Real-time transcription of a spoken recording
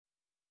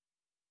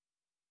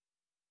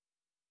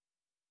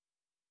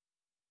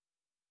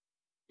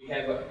We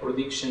have a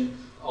prediction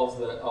of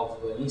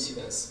the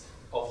incidence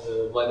of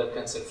the bladder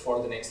cancer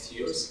for the next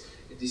years.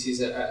 This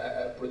is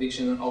a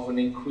prediction of an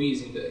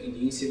increase in the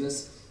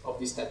incidence of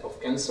this type of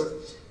cancer.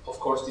 Of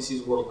course, this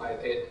is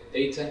worldwide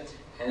data,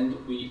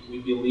 and we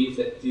believe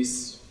that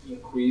this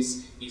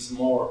increase is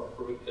more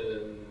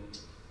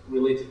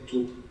related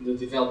to the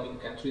developing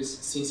countries,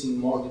 since in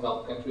more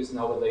developed countries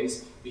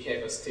nowadays we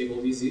have a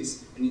stable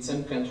disease, and in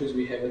some countries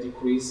we have a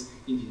decrease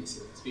in the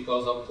incidence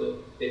because of the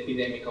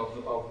epidemic of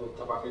the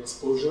tobacco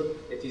exposure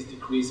that is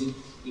decreasing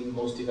in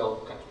most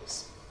developed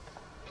countries.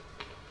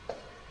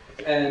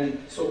 And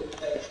so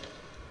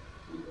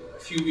a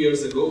few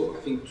years ago, I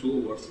think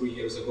 2 or 3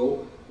 years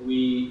ago,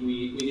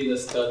 we did a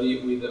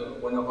study with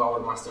one of our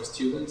master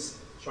students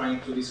trying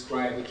to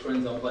describe the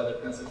trends of bladder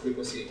cancer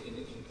frequency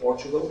in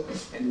Portugal,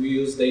 and we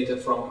used data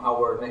from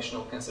our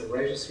national cancer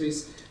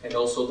registries and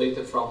also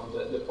data from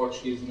the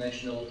Portuguese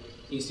National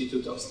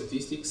Institute of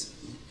Statistics,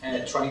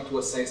 trying to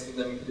assess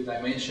the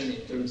dimension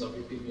in terms of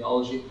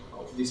epidemiology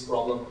of this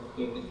problem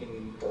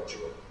in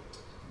Portugal.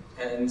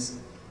 And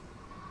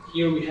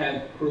here we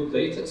have crude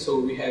data, so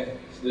we have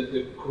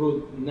the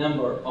crude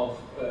number of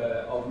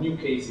new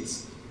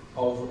cases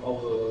of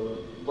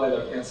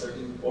bladder cancer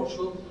in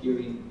Portugal here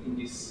in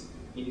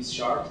this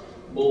chart,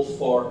 both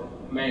for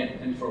men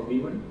and for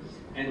women,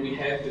 and we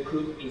have the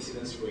crude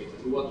incidence rate.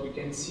 And what we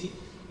can see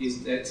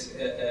is that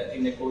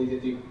in a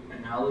qualitative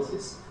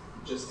analysis,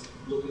 just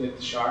looking at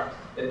the chart,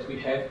 that we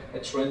have a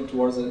trend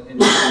towards an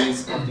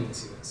increase of the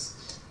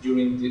incidence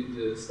during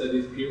the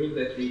studied period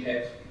that we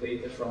have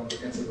data from the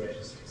cancer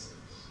registries.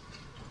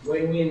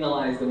 When we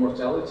analyze the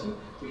mortality,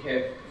 we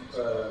have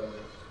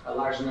a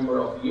large number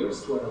of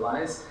years to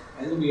analyze,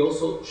 and we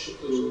also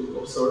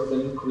observe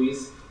an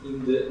increase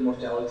in the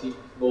mortality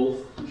both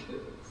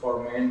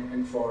for men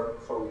and for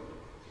women.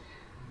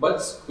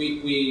 But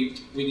we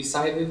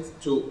decided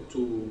to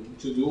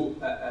do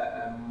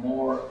a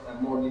more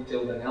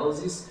detailed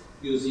analysis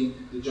using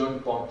the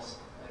joint point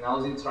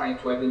analysis, trying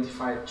to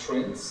identify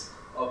trends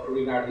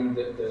regarding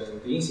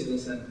the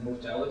incidence and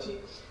mortality.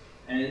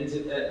 And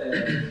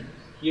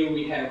here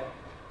we have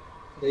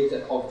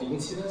data of the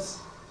incidence,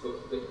 so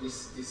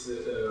this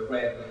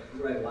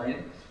red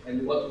line,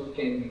 and what we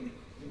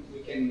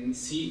can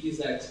see is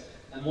that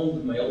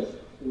among males,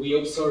 we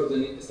observed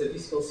a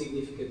statistical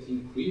significant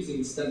increase in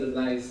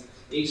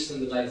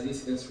age-standardized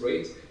incidence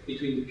rate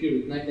between the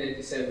period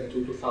 1997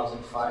 to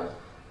 2005,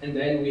 and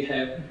then we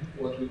have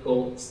what we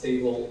call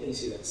stable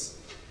incidence.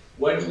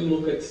 When we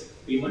look at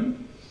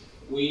women,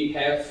 we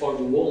have for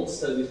the whole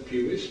studied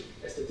period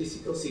a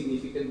statistical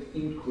significant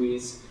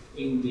increase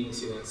in the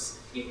incidence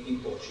in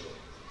Portugal.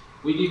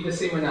 We did the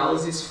same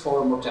analysis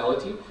for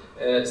mortality,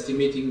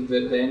 estimating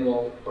the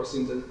annual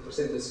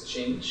percentage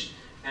change,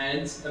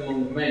 and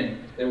among men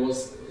there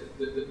was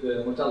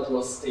the mortality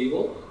was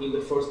stable in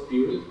the first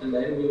period, and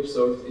then we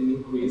observed an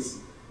increase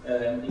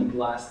in the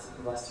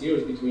last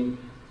years between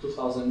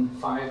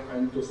 2005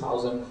 and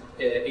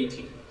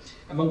 2018.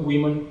 Among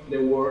women,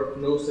 there were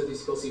no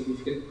statistical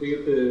significant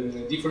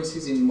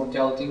differences in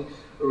mortality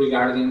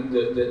regarding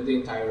the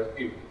entire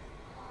period.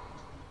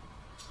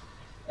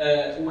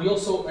 We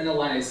also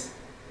analyzed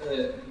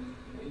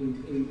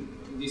in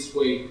this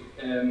way,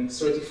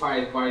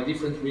 certified by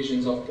different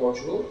regions of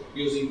Portugal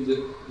using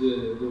the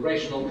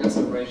regional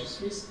cancer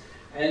registries,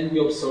 and we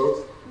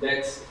observed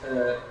that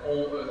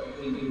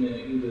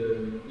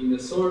in the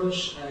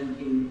Açores and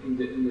in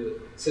the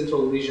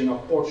central region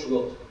of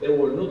Portugal there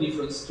were no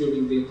difference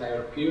during the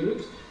entire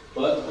period,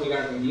 but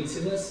regarding the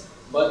incidence.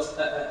 But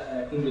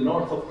in the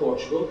north of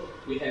Portugal,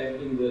 we have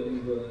in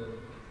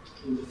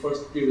the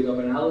first period of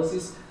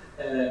analysis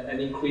an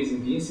increase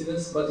in the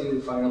incidence, but in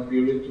the final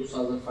period,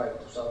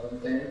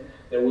 2005-2010,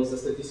 there was a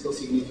statistical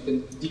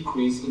significant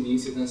decrease in the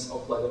incidence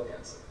of bladder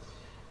cancer.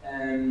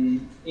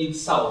 In the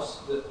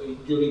south,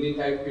 during the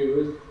entire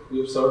period, we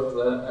observed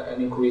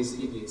an increase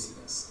in the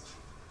incidence.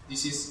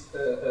 This is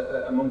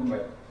among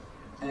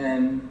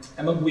men.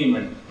 Among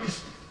women,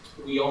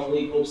 we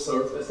only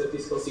observed a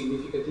statistical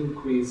significant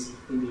increase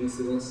in the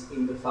incidence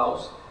in the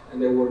south, and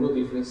there were no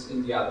difference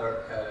in the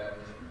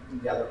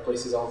other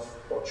places of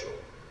Portugal.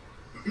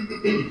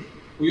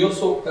 We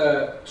also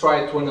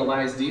tried to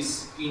analyze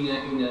this in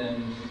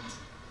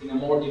a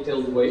more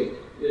detailed way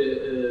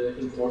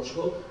in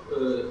Portugal,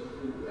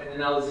 an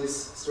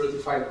analysis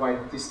certified by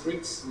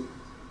districts,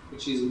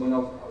 which is one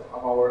of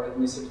our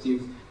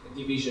administrative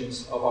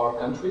divisions of our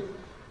country.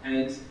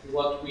 And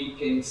what we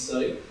can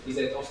say is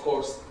that, of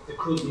course, the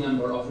crude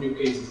number of new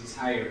cases is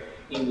higher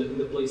in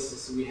the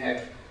places we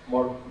have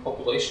more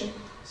population,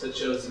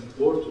 such as in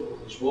Porto,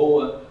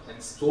 Lisboa, and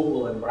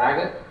Setúbal and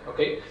Braga.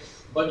 Okay.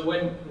 But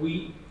when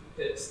we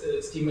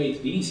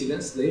estimate the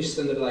incidence, the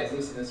standardized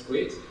incidence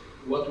rate,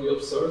 what we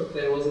observed,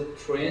 there was a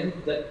trend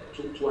that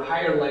to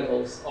higher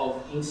levels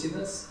of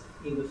incidence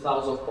in the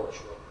south of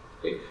Portugal.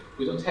 Okay?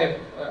 We don't have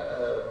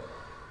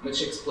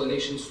much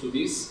explanations to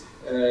this.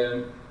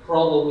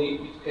 Probably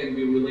it can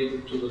be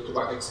related to the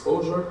tobacco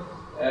exposure.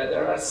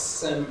 There are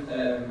some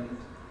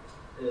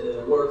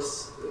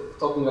works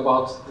talking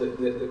about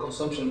the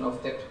consumption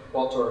of tap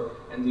water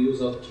and the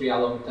use of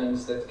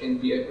trialometanes that can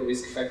be a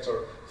risk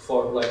factor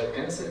for bladder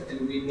cancer.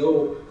 And we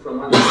know from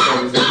other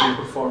studies that we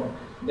performed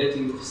that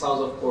in the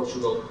south of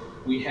Portugal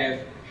we have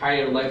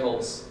higher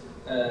levels,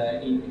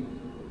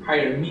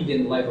 higher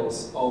median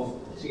levels of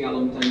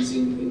trialometanes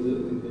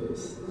in the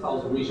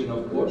south region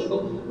of Portugal,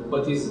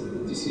 but this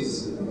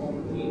is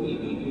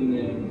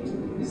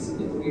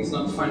it's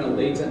not final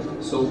data,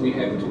 so we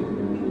have to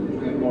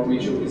have more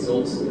major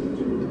results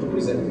to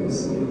present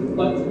this.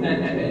 But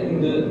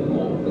in the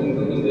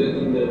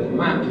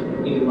map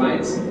in the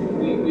right,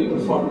 we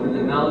performed an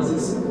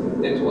analysis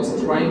that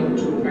was trying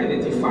to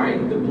identify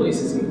the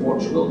places in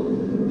Portugal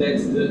that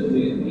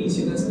the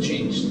incidence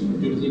changed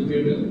during the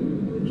period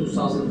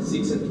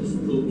 2006 and to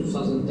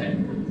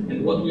 2010.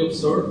 And what we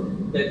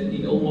observed that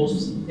in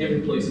almost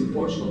every place in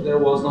Portugal there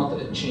was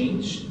not a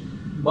change,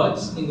 but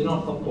in the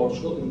north of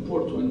Portugal, in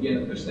Porto and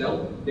Viana do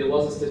Castelo, there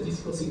was a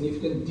statistically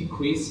significant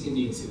decrease in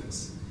the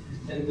incidence.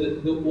 And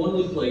the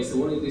only place, the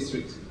only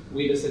district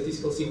with a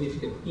statistically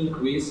significant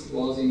increase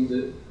was in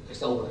the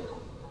Castelo Branco.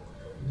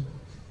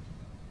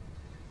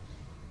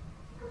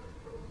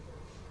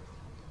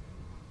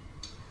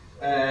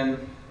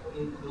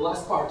 In the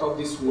last part of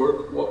this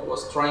work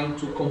was trying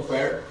to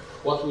compare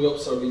what we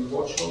observe in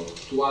Portugal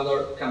to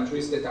other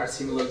countries that are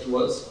similar to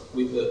us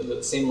with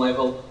the same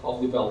level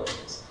of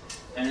development.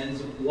 And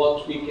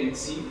what we can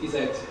see is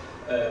that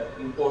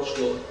in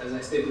Portugal, as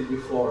I stated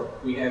before,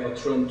 we have a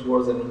trend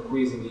towards an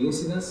increase in the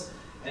incidence,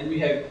 and we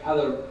have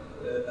other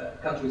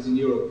countries in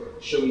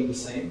Europe showing the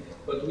same,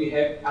 but we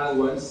have other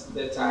ones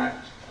that are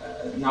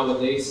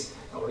nowadays,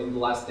 or in the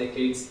last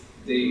decades,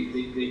 the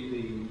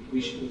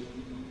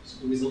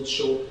results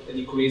show a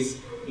decrease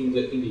in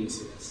the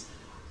incidence.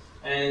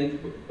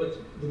 But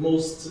the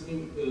most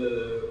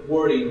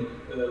worrying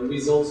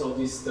results of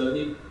this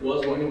study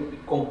was when we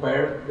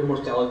compare the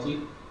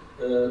mortality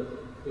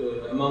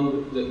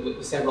among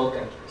the several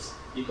countries.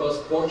 Because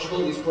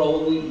Portugal is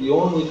probably the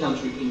only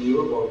country in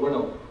Europe, or one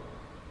of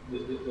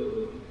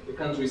the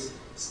countries,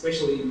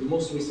 especially in the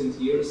most recent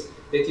years,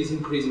 that is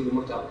increasing the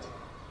mortality.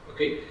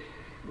 Okay,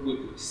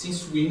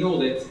 since we know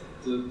that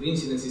the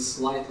incidence is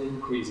slightly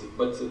increasing,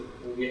 but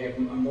we have a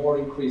more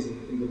increase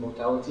in the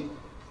mortality,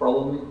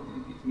 probably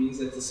it means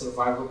that the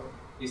survival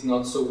is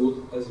not so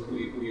good as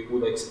we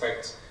would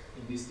expect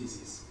in this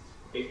disease.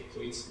 Okay, so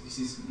this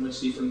is much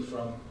different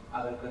from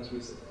other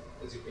countries,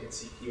 as you can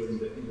see here in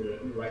the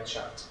right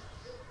chart.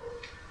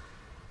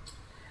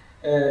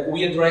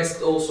 We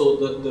addressed also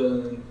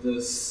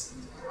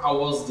how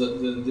was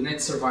the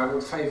net survival,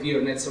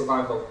 5-year net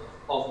survival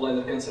of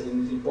bladder cancer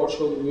in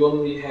Portugal. We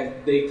only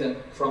have data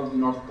from the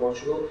North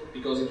Portugal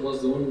because it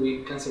was the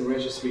only cancer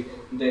registry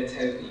that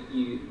had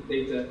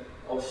data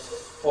of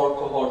 4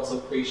 cohorts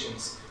of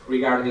patients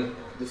regarding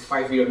the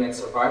 5-year net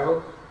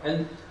survival,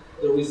 and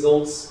the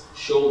results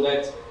show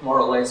that more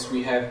or less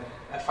we have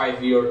a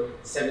 5-year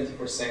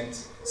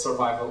 70%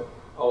 survival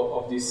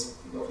of these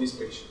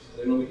patients.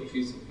 I don't know if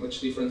it's much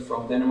different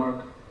from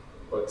Denmark,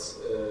 but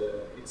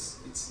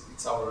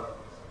it's our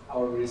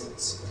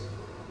results.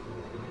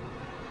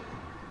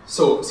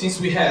 So, since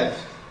we have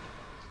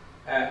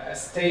a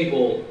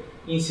stable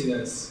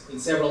incidence in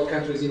several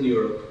countries in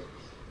Europe,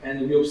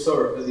 and we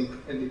observe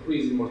a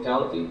decrease in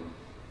mortality,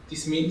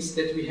 this means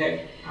that we have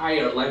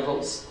higher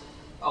levels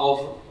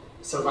of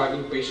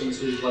surviving patients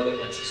with bladder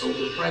cancer. So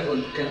the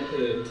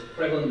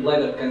prevalent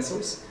bladder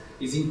cancers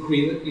is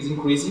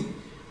increasing,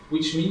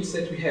 which means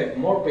that we have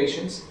more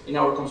patients in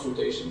our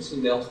consultations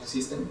in the health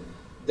system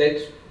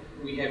that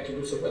we have to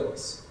do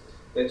surveillance.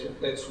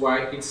 That's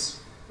why it's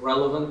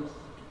relevant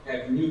to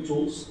have new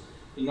tools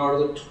in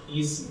order to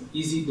ease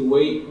the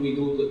way we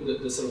do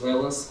the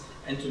surveillance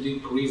and to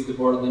decrease the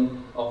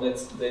burden of that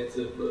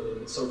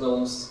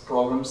surveillance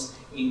programs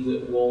in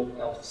the whole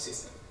health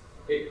system.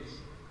 Okay.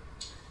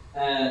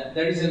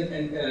 There is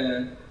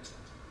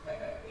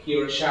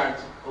here a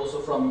chart also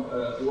from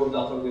the World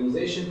Health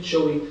Organization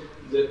showing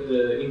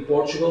in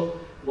Portugal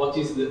what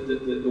is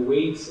the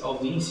weight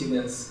of the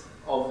incidence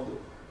of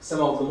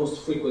some of the most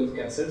frequent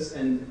cancers,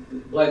 and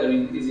bladder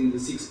is in the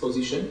 6th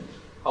position.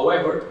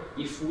 However,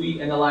 if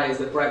we analyze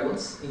the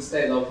prevalence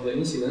instead of the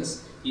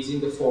incidence, is in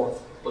the 4th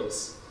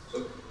place.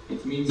 So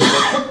it means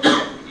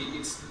that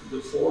it's the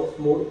 4th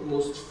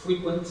most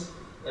frequent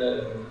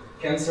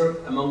cancer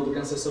among the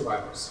cancer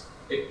survivors.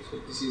 Okay, so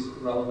this is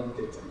relevant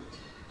data.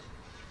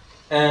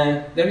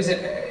 There is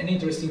an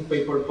interesting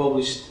paper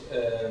published,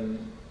 I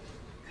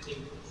think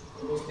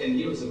almost 10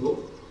 years ago,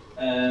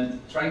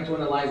 trying to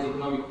analyze the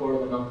economic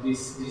burden of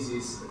this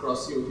disease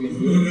across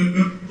European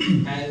Union.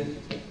 And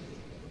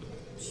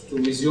to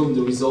resume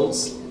the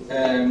results,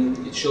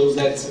 it shows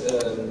that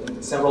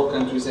several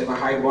countries have a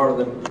high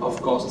burden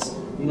of costs,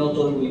 not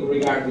only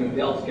regarding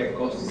the healthcare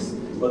costs,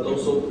 but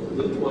also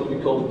what we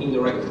call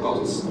indirect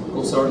costs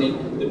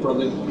concerning the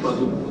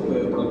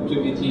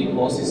productivity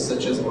losses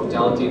such as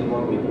mortality and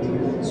morbidity.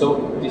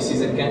 So this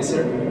is a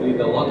cancer with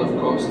a lot of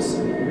costs,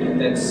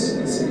 and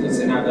it's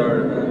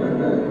another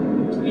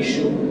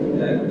issue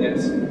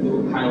that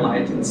will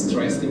highlight and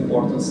stress the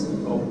importance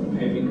of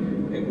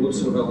having a good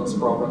surveillance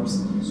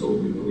programs. So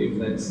we believe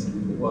that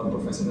what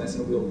Professor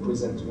Nessn will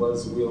present to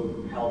us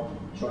will help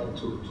trying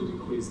to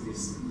decrease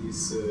this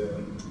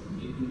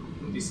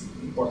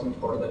important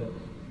burden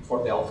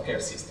for the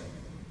healthcare system.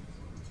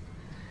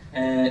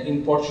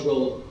 In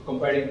Portugal,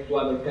 comparing to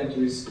other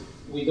countries,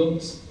 we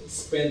don't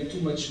spend too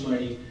much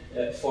money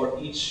for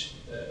each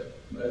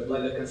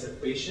bladder cancer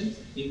patient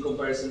in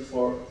comparison,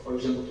 for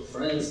example, to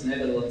France,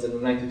 Netherlands, and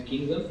United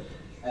Kingdom.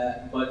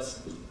 But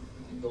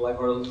the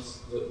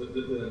levels,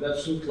 the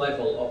absolute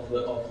level of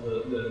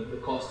the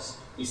costs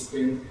we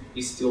spend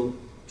is still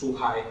too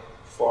high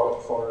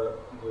for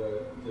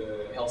the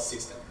health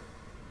system.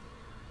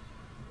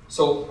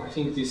 So I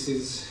think this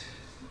is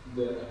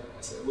a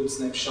good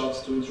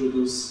snapshot to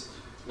introduce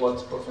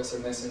what Professor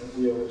Nessn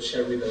will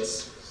share with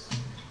us.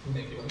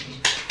 Thank you.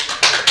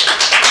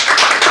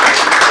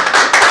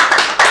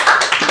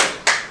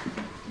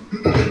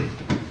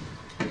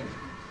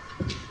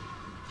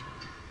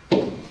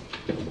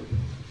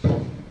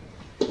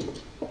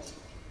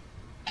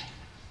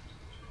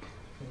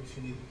 If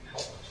you need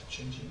help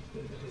changing the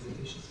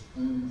presentation,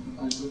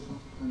 I do that.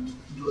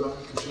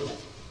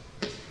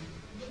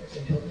 I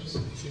can help you.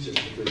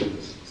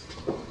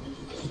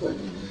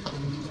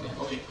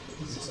 Okay.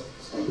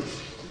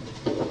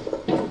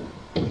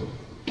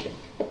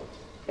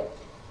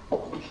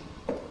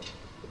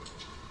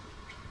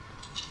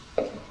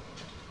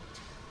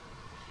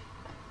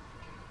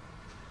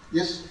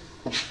 Yes,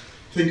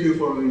 thank you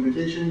for the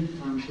invitation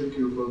and thank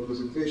you for the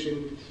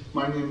presentation.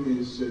 My name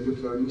is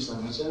Dr.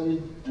 Azawi.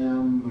 I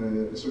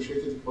am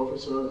Associated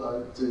Professor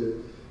at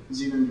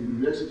Nessn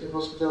University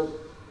Hospital.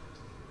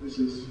 This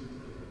is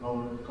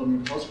our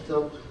common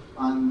hospital,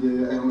 and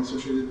I am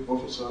Associated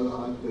Professor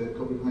at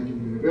Copenhagen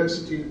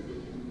University.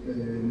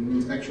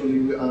 Actually,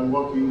 we are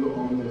working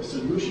on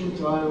solution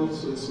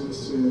trials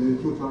since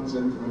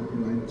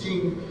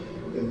 2019.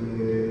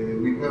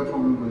 We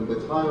perform the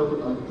trial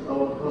at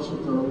our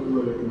hospital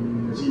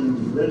in Nessn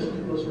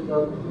University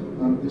Hospital,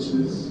 and this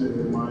is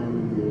my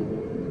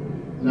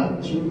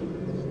lab team.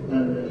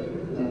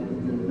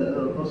 And the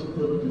other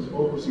hospital is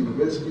Aarhus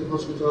University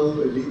Hospital,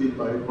 led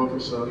by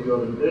Professor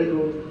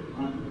Uromonitor,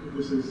 and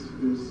this is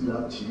his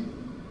lab team.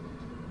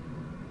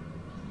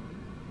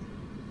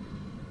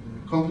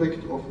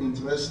 Conflict of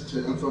interest,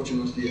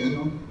 unfortunately,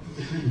 unknown.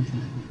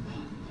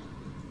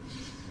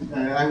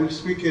 I will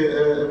speak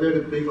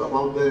very brief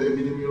about the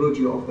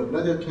epidemiology of the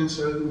bladder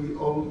cancer. We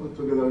all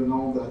together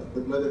know that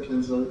the bladder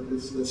cancer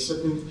is the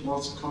second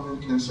most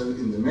common cancer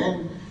in the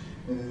men.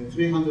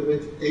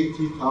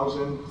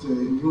 380,000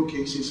 new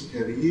cases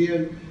per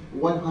year,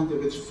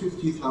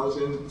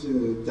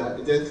 150,000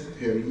 deaths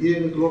per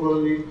year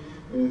globally.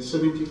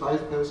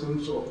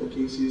 75% of the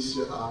cases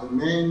are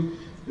men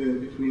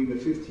between the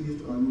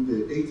 50th and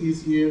the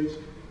 80th years.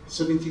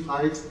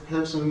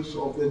 75%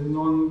 of the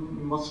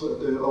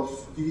non-muscle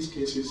of these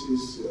cases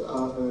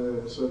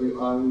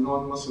are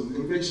non-muscle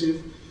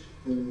invasive.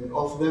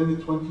 Of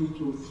them, 20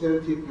 to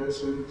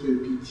 30%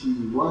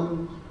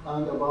 PT1,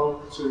 and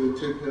about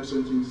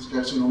 10% is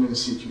carcinoma in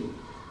situ.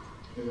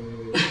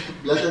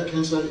 Bladder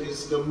cancer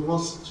is the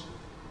most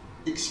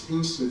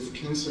expensive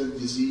cancer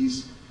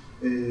disease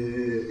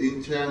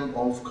in terms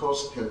of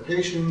cost per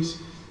patient.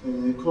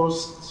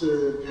 Cost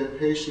per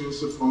patient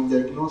from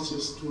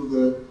diagnosis to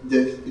the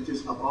death, it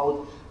is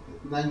about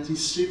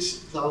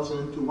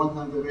 96,000 to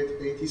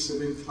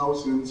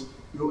 187,000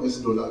 US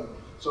dollars.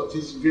 So it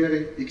is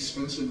very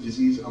expensive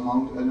disease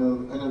among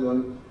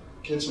another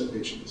cancer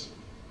patients.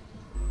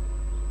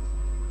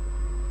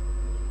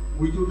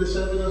 We do the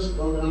surveillance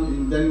program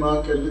in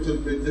Denmark a little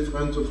bit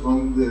different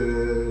from the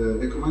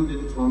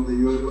recommended from the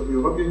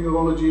European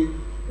urology.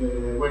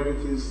 When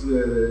it is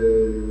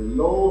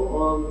low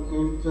or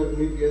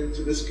intermediate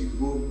risk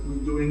group,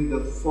 we're doing the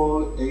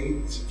 4,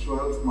 8,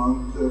 12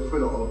 month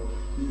follow-up.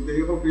 The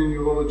European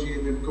urology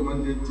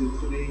recommended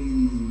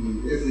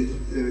every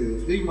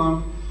 3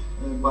 months.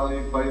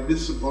 By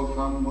this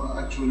program,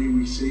 actually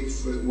we save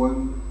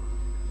one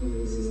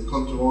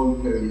control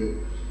period.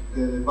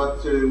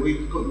 But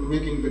we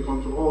making the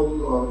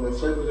control or the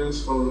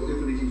surveillance for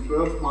every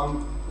 12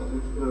 months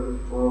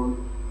for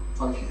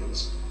 5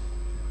 years.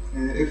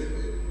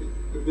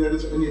 If there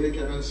is any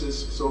recurrences,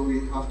 so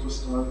we have to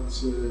start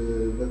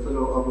the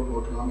follow-up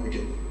program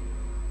again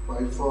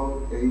by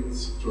 4,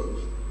 8,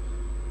 12.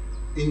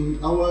 In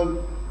our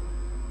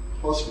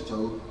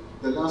hospital,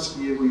 the last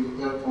year we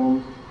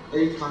performed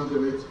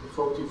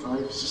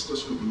 845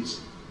 cystoscopies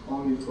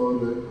only for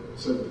the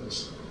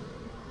surveillance.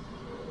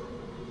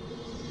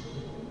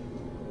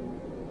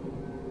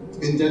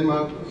 In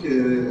Denmark, at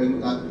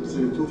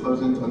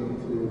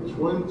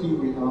 2020,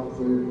 we have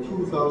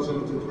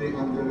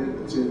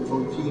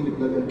 2,314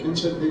 bladder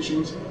cancer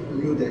patients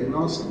new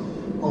diagnosed.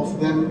 Of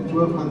them,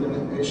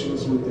 1,200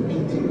 patients with the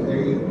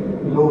PTA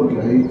low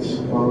grade.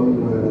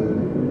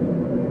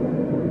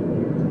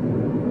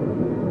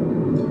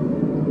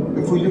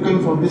 If we're looking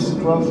for these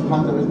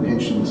 1,200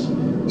 patients,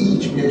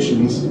 each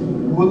patient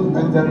will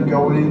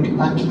undergoing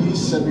at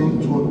least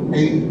 7 to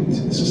 8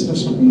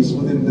 cystoscopies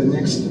within the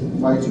next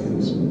 5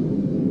 years.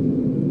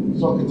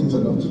 So it is a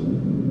lot.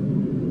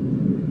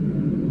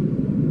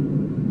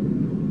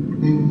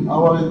 In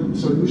our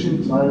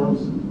solution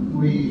trials,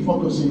 we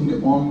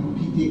focusing on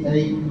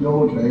PTA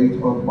low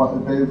grade or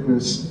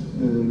Belvis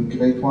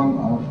grade 1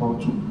 or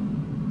 2.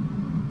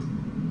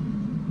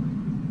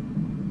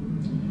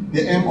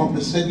 The aim of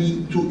the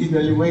study to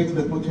evaluate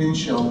the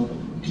potential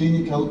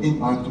clinical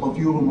impact of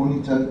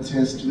Uromonitor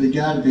test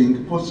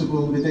regarding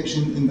possible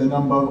reduction in the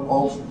number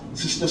of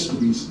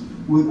cystoscopies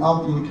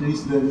without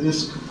increase the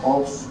risk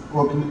of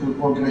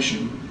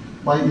progression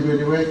by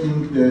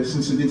evaluating the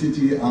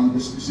sensitivity and the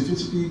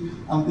specificity,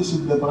 and this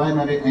is the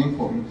primary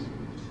endpoint.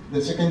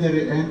 The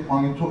secondary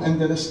endpoint to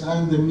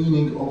understand the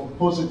meaning of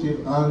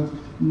positive and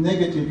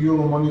negative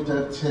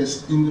Uromonitor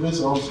test in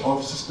results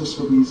of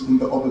cystoscopies in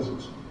the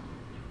opposite.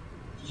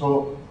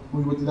 So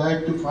we would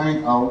like to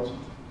find out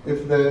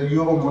if the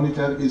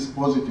Uromonitor is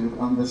positive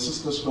and the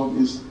cystoscope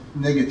is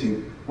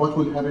negative, what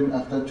will happen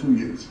after 2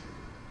 years?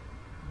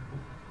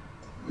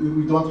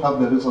 We don't have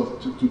the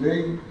results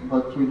today,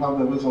 but we have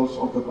the results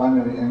of the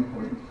primary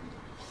endpoint.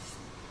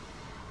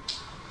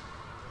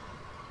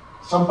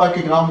 Some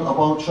background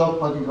about, short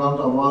background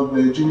about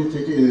the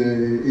genetic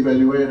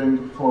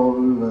evaluation for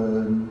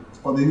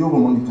the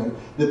Uromonitor.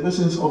 The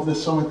presence of the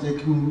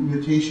somatic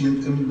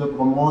mutation in the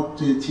promote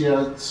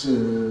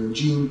TRT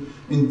gene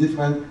in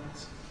different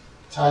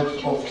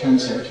types of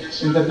cancer.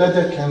 In the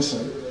bladder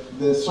cancer,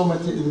 these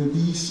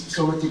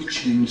somatic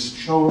changes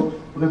show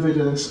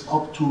prevalence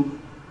up to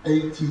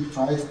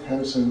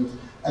 85%,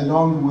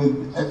 along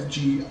with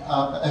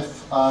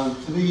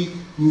FGFR3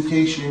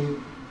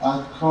 mutation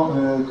at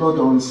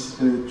codons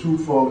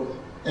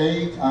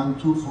 248 and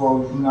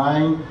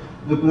 249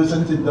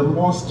 represented the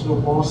most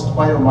robust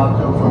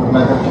biomarker for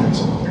bladder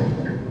cancer.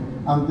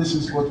 And this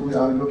is what we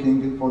are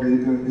looking for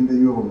in the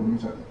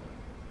Uromonitor.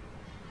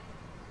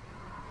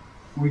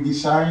 We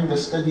designed the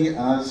study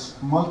as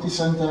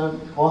multi-center,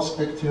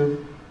 prospective,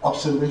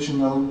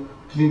 observational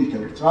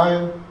clinical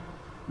trial.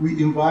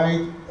 We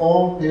invite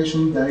all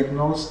patients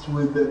diagnosed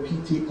with the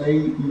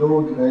PTA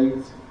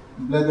low-grade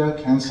bladder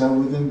cancer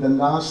within the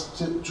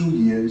last 2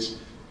 years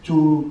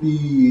to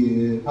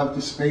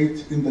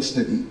participate in the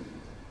study.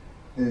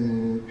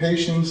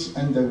 Patients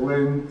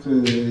underwent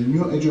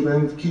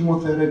neoadjuvant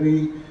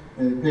chemotherapy,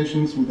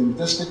 patients with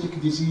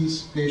metastatic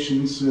disease,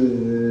 patients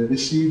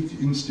received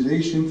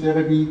instillation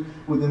therapy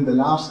within the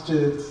last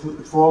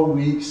 4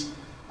 weeks,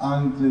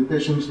 and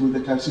patients with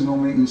the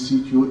carcinoma in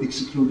situ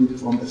excluded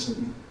from the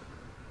study.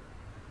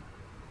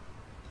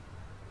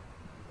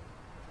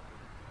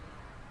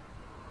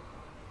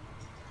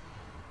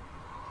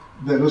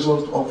 The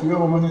results of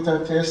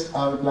Uromonitor test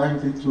are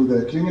blinded to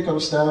the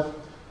clinical staff,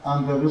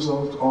 and the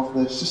result of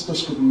the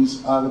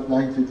cystoscopies are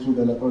blinded to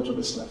the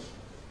laboratory staff.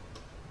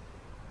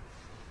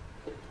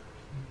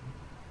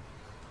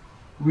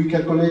 We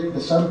calculate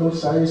the sample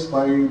size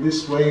by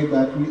this way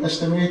that we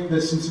estimate the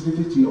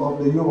sensitivity of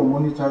the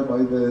Uromonitor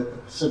by the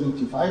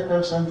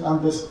 75%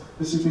 and the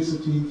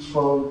specificity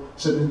for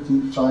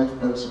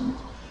 75%.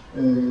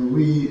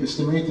 We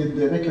estimated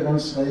the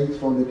recurrence rate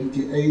for the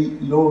PTA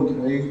low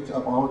grade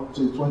about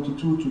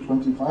 22 to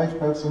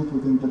 25%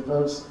 within the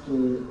first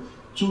 2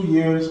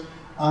 years,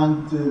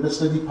 and the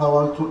study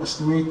power to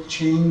estimate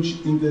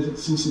change in the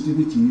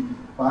sensitivity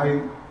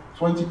by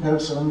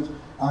 20%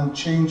 and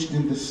change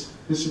in the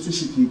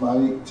specificity by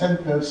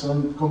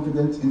 10%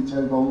 confidence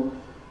interval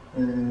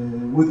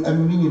with a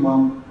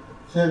minimum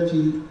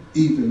 30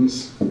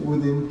 events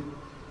within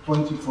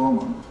 24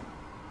 months.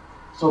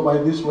 So by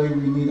this way,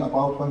 we need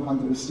about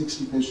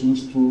 160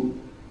 patients to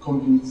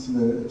complete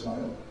the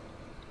trial.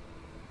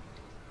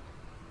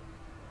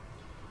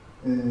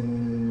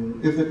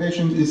 If the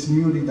patient is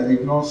newly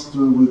diagnosed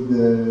with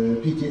the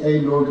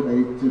PTA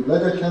low-grade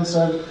bladder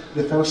cancer,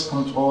 the first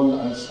control,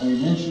 as I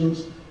mentioned,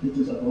 it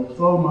is about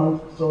 4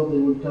 months, so they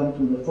will come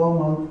to the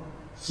 4-month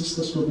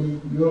cystoscopy,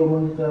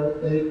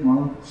 Uromonitor,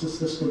 8-month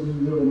cystoscopy,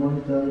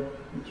 Uromonitor,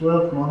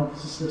 12-month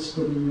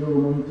cystoscopy,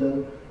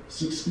 Uromonitor,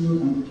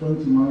 16 and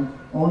 20-month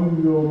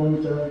only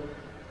Uromonitor,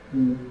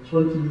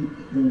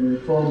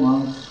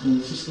 24-month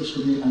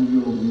cystoscopy and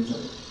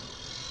Uromonitor.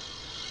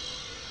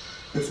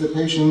 If the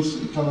patient is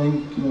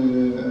coming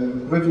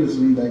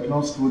previously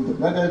diagnosed with the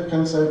bladder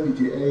cancer,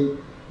 PTA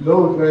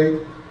low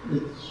grade,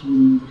 it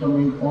will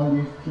coming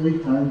only 3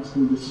 times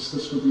to the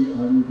cystoscopy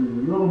and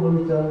the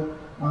Uromonitor,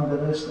 and the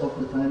rest of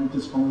the time it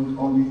is coming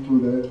only to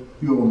the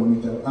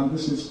Uromonitor. And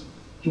this is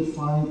to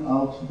find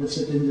out the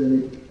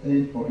secondary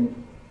endpoint.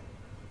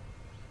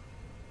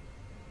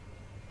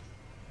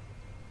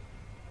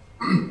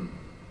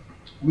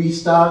 We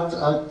start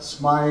at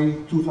May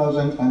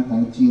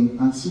 2019,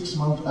 and 6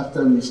 months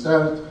after we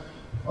start,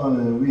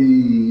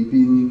 we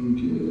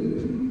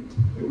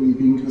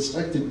being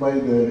restricted by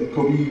the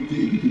COVID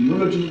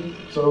epidemiology,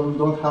 so we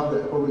don't have the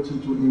ability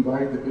to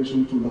invite the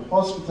patient to the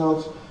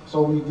hospitals.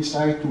 So we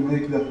decide to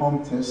make the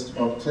home test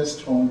or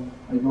test home.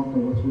 I don't know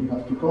what we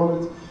have to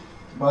call it.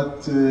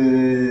 but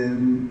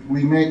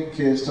we make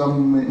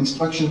some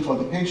instruction for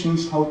the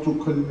patients how to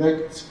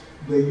collect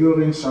the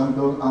urine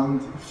sample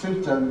and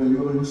filter the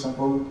urine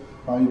sample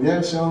by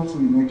themselves.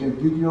 We make a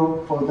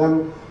video for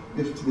them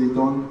if they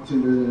don't,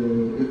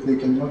 if they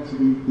cannot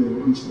read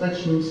the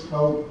instructions,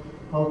 how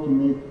to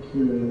make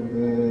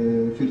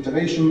the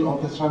filtration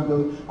of the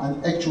sample.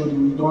 And actually,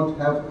 we don't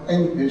have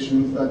any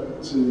patients that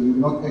will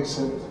not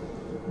accept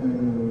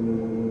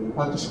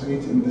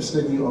participate in the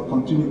study or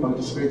continue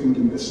participating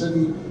in the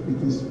study.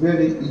 It is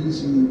very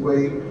easy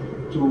way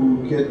to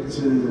get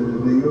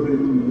the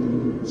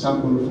urine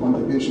sample from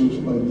the patients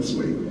by this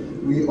way.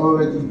 We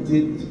already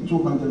did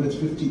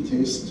 250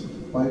 tests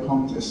by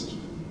home test.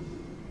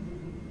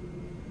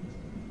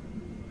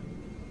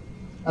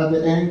 At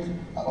the end,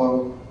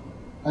 or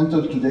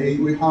until today,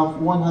 we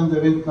have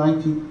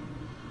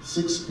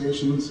 196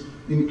 patients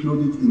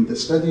included in the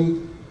study.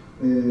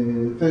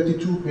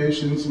 32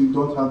 patients, we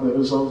don't have the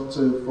result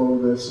for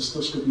the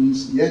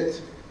cystoscopies yet,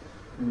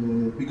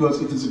 because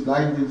it is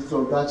blinded,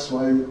 so that's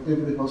why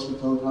every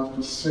hospital has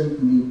to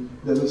send me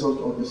the result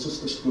of the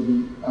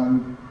cystoscopy,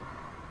 and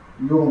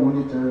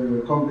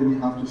Uromonitor company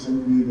have to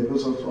send me the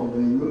results of the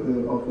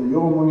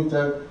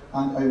Uromonitor,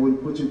 and I will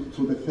put it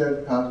to the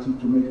third party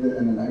to make the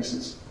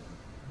analysis.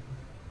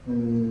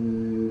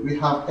 We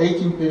have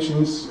 18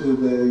 patients,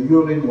 the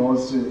urine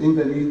was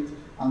invalid,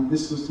 and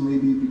this is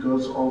maybe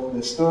because of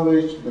the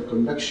storage, the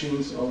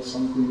conductions, or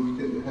something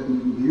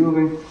happening with the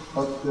urine,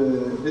 but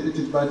it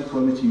is bad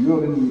quality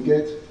urine we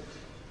get.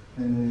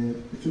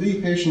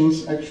 3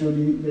 patients,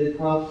 actually, they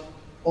have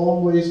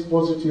always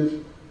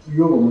positive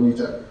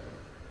Uromonitor.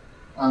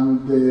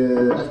 And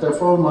after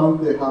 4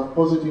 months, they have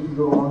positive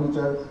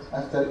Uromonitor.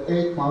 After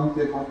 8 months,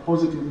 they have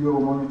positive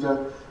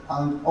Uromonitor,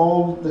 and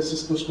all the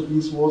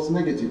cystoscopies was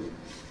negative.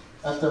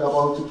 After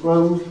about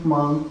 12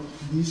 months,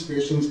 these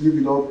patients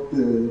developed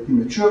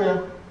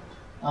hematuria,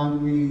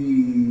 and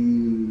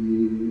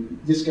we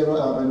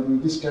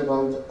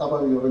discovered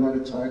upper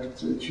urinary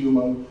tract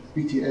tumor,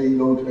 PTA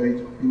low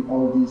grade, in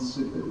all these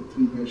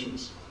 3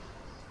 patients.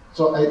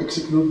 So I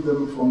exclude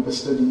them from the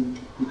study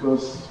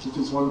because it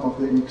is one of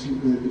the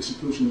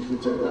exclusion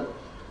criteria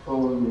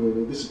for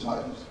this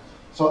trial.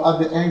 So at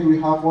the end, we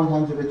have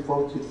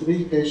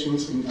 143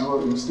 patients in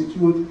our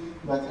institute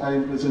that I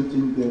am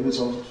presenting the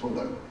results for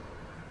them.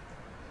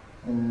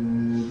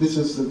 This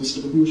is the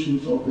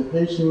distribution of the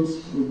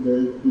patients with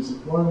the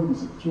visit 1,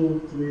 visit 2,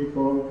 3,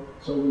 4.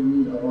 So we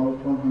need about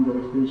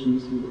 100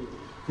 patients to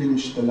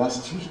finish the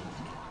last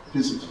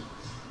visit.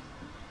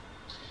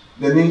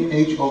 The mean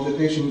age of the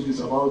patient is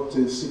about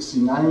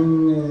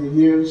 69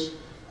 years,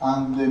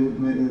 and then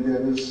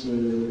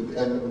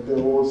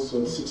there was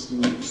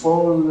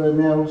 64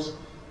 males,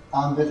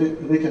 and the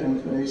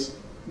recurrent rate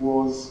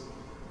was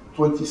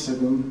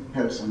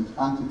 27%.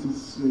 And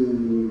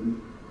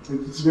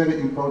it is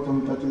very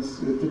important that is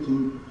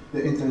fitting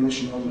the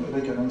international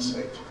recurrence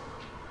rate.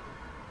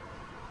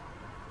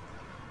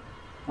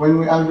 When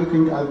we are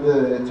looking at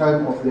the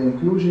time of the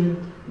inclusion,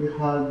 we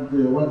had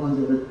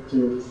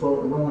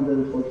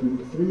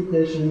 143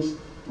 patients,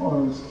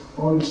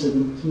 only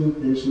 17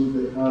 patients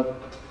they have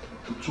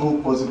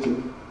 2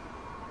 positive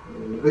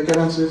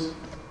recurrences.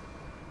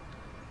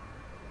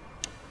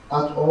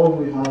 At all,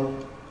 we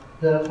have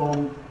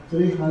performed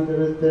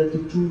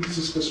 332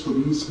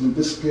 cystoscopies in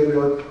this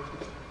period.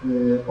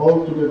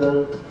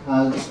 Altogether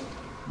had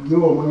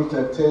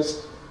Uromonitor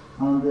test,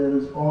 and there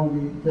is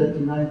only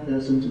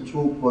 39%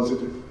 true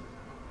positive.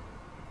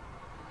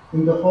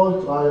 In the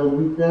whole trial,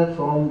 we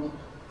performed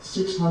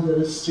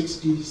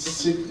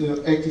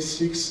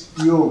 686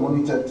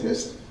 Uromonitor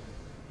tests.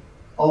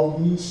 Of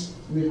these,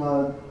 we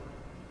had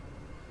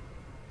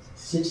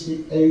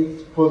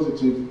 68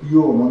 positive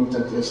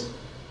Uromonitor tests.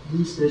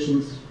 These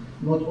patients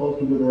not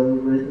altogether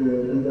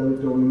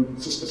undergoing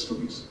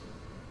cystoscopies.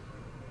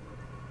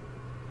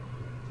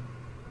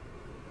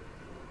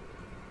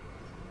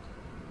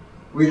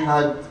 We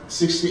had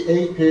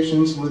 68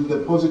 patients with the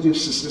positive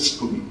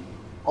cystoscopy.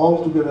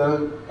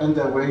 Altogether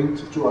underwent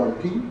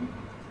 2RP,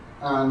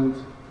 and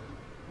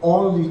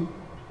only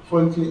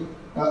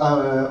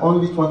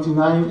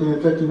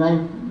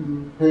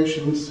 39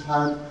 patients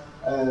had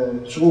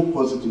true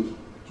positive.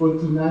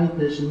 29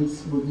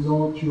 patients with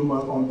no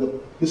tumor on the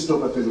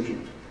histopathology.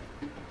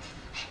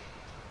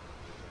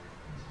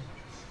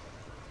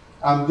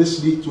 And this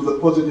leads to the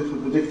positive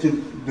predictive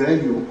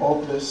value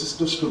of the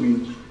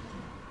cystoscopy.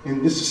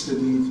 In this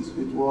study,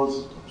 it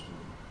was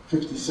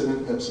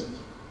 57%.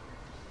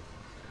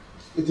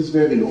 It is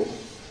very low.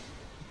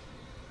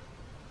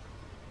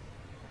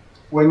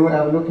 When we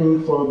are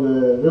looking for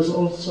the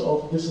results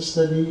of this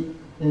study,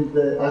 at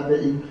the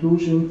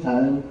inclusion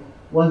time,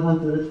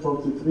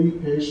 143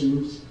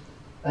 patients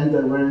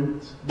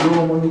underwent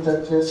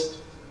Uromonitor test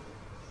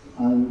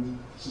and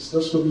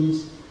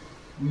cystoscopies.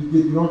 We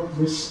did not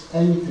miss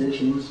any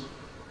patients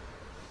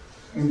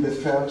in the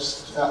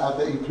first, at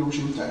the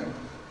inclusion time.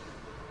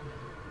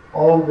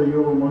 All the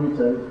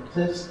Uromonitor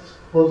tests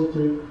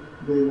positive,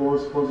 they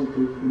was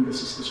positive in the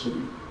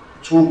cystoscopy.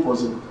 True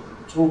positive,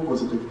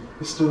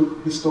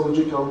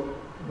 histological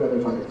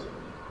verified.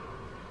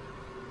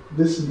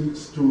 This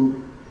leads to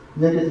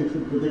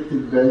negative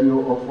predictive value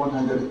of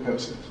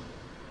 100%.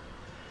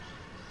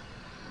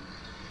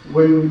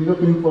 When we're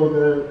looking for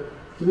the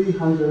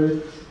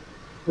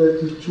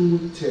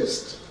 332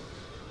 tests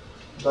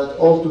that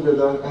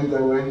altogether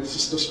underwent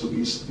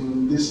cystoscopies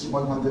in this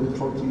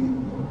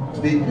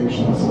 143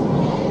 patients,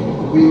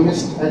 we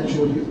missed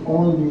actually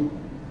only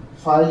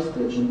 5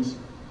 patients,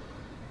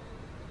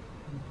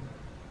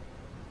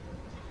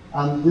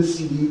 and this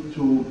lead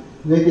to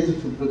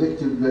negative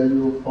predictive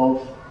value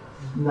of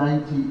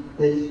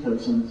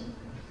 98%,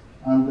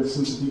 and the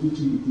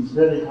sensitivity it is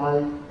very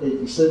high,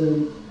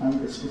 87, and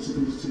the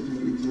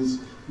specificity it is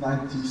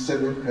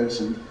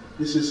 97%.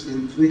 This is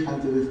in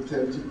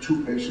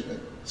 332 patient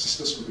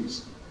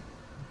cystoscopies.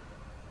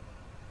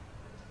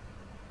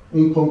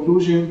 In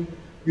conclusion,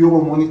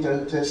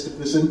 Uromonitor test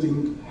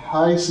presenting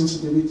high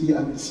sensitivity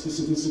and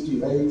specificity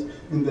rate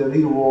in the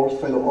real-world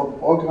follow-up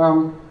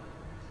program.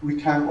 We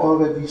can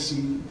already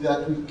see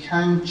that we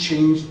can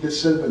change the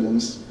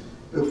surveillance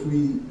if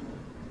we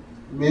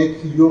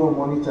make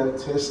Uromonitor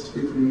test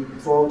every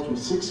 4 to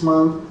 6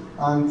 months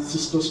and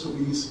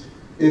cystoscopies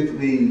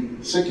every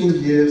 2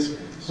 years.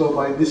 So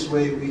by this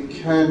way, we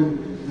can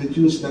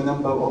reduce the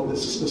number of the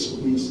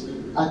cystoscopies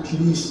at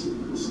least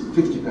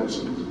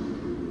 50%.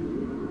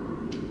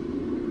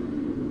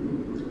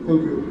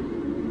 Thank you.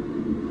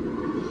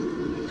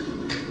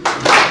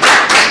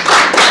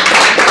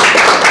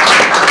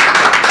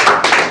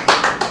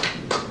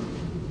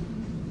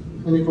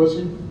 Any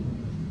question?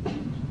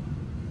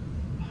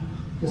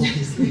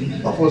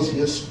 Of course,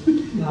 yes.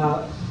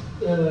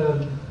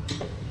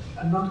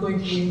 I'm not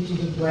going into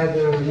the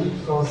bladder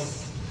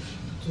because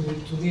to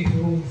leave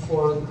room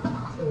for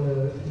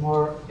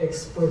more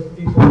expert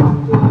people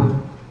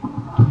on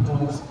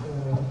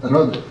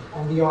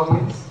the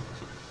audience.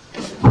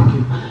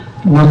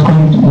 Not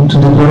going into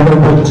the bladder,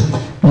 but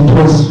it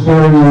was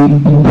very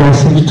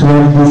impressive to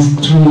have these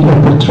 3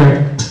 upper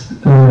tract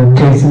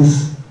cases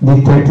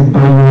detected by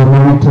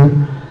Uromonitor.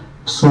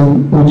 So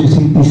would you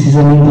think this is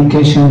an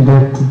indication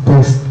that the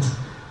test,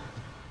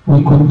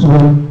 we could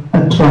run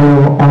a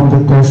trial on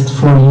the test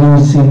for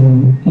use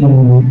in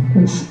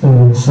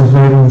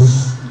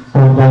surveillance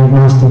or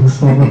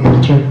diagnostics of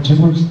upper tract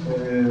tumors?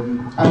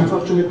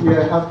 Unfortunately,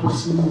 I have to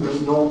see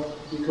no,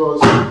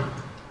 because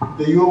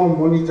the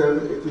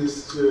Uromonitor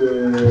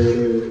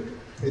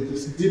it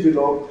is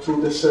developed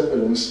through the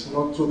surveillance,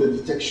 not through the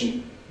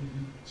detection.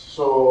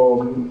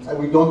 So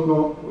we don't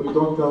know the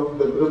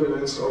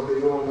prevalence of the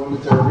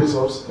Uromonitor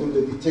results in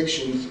the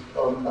detection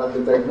at the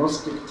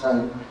diagnostic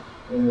time.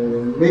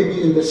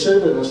 Maybe in the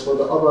surveillance for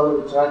the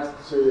upper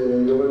tract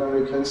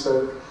urinary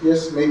cancer,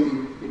 yes, maybe,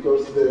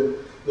 because the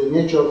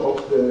nature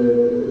of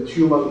the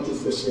tumor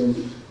is the same.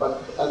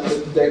 But at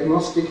the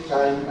diagnostic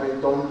time, I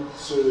don't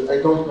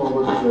know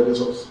what is the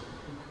results.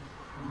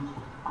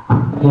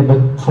 Yeah,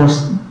 but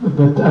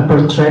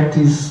upper tract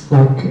is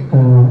like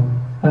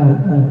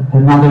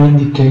another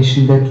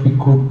indication that we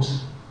could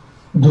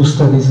do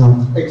studies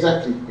on.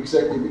 Exactly,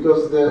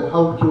 because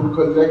how to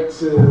collect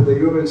the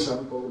urine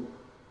sample,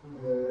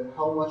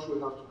 how much we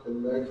have to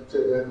collect,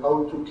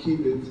 how to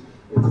keep it,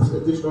 it is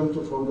different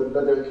from the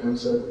bladder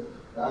cancer.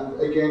 And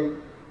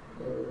again,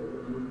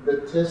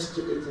 the test,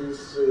 it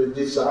is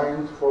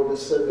designed for the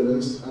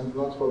surveillance and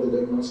not for the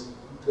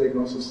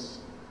diagnosis.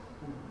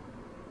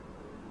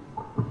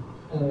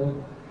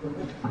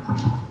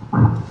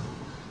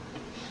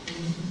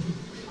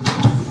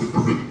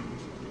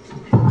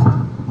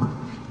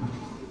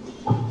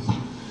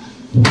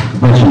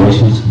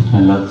 Congratulations, I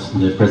loved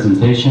the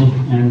presentation,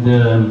 and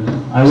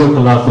I work a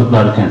lot with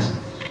bladder cancer,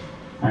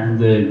 and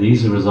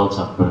these results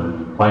are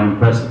quite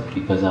impressive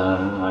because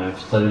I've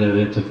studied a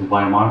bit of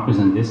biomarkers,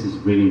 and this is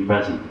really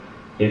impressive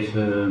if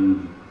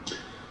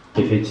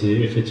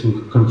it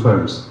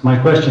confirms. My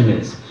question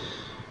is,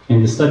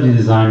 in the study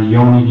design, you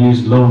only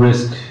used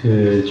low-risk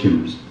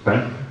tumors,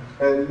 right?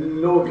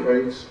 Low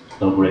grade.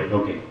 Low grade,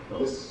 okay.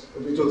 Yes,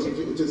 because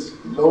it is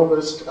low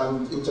risk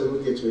and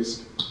intermediate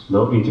risk.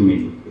 Low,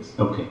 intermediate, yes.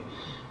 Okay.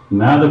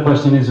 My other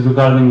question is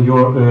regarding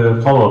your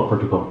follow-up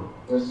protocol.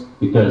 Yes.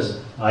 Because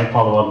I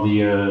follow up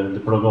the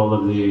protocol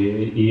of the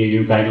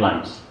EAU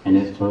guidelines, and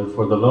if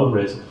for the low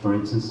risk, for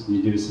instance,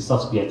 you do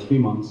cystoscopy at 3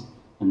 months,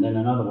 and then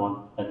another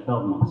one at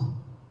 12 months,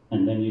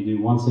 and then you do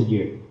once a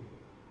year.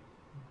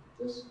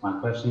 Yes. My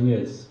question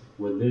is,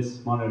 with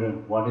this monitor,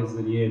 what is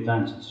the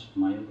advantage?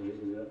 My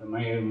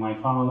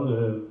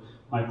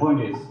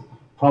point is,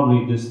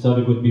 probably this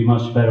study would be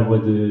much better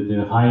with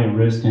the higher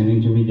risk and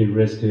intermediate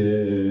risk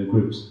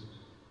groups.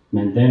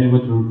 And then it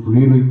would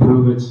really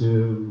prove its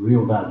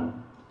real value.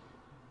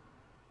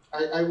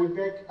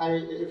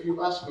 If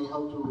you ask me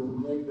how to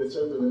make the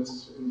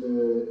surveillance in the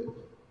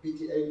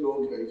PTA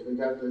low grade,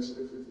 regardless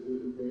if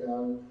they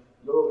are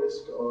low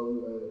risk or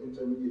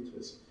intermediate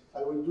risk,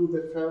 I will do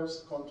the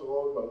first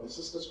control by the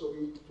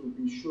cystoscopy to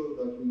be sure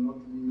that we not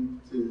lead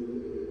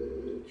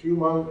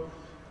tumor,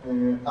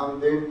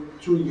 and then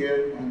 2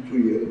 year and 2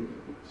 year.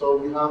 So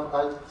we have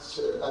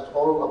at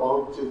all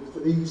about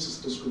 3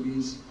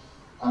 cystoscopies,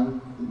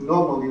 and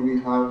normally we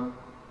have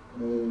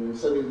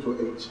 7 to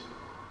 8.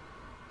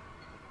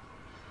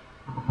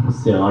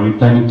 So, are you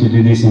planning to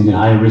do this in the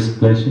high-risk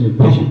patient?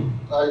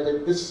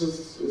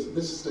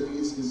 This study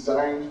is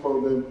designed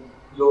for the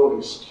low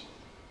risk.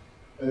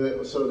 For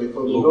the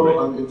Low low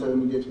and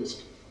intermediate risk.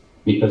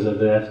 Because of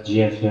the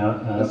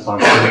FGFR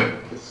part?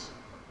 Yes.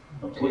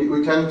 Okay.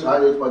 We can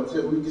try it, but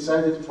we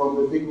decided from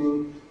the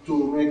beginning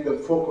to make the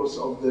focus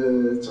of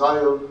the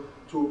trial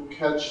to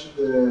catch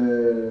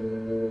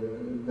the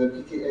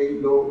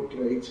PTA low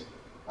grade.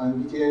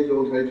 And PTA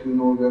low grade we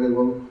know very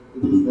well,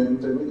 it is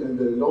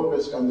the low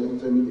risk and the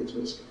intermediate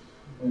risk.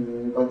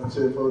 But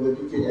for the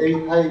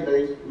PTA high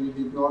grade, we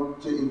did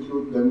not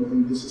include them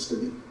in this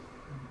study.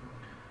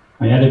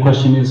 My other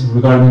question is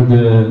regarding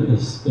the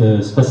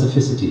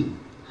specificity,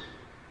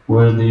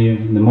 where the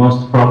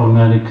most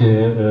problematic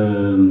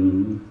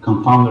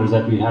confounders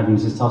that we have in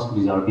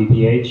cystoscopies are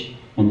BPH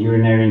and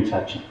urinary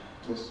infection.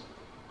 Yes.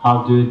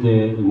 How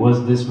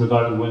was this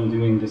regarded when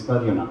doing the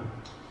study or not?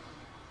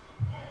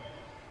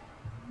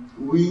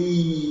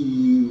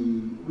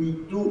 We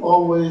do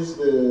always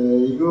the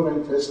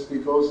urine test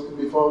because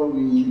before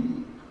we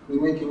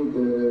making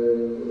the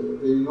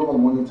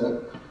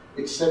Uromonitor,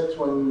 except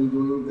when we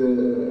do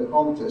the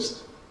home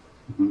test.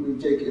 We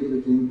take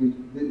everything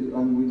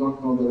and we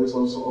don't know the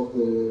results of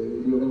the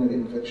urinary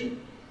infection.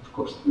 Of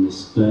course, this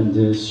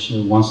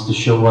wants to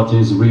show what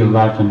is real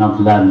life and not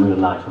lab real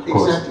life, of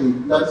course. Exactly,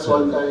 that's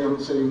what I am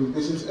saying.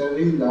 This is a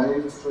real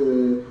life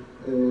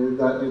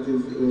that it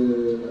is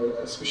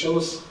a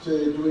specialist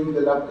doing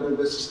the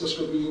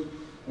cystoscopy.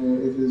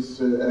 It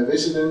is a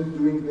resident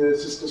doing the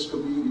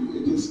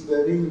cystoscopy. It is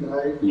the real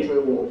life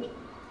world.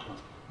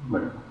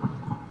 Right.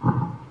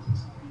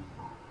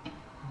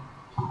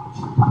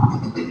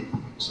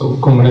 So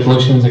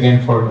congratulations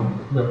again for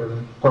the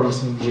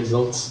promising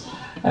results.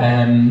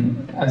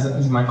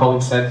 As my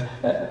colleague said,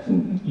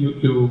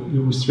 you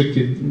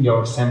restricted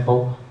your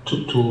sample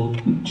to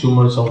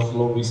tumors of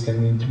low risk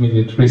and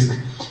intermediate risk.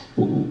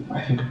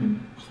 I think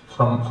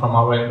from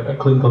our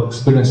clinical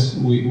experience,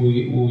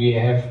 we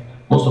have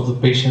most of the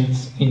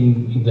patients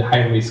in the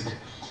high risk,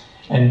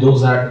 and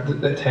those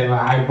that have a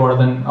high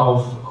burden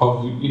of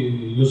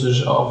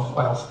usage of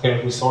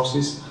healthcare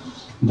resources.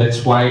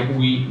 That's why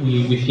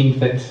we think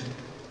that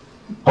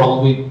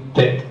probably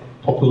that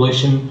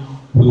population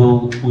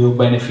will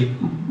benefit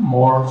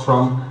more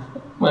from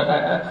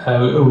a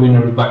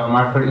urinary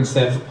biomarker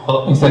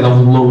instead of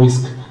the low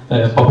risk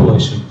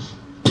population.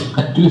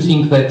 Do you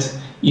think that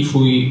if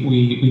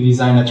we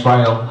design a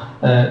trial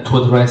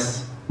to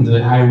address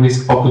the high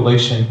risk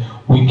population,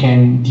 we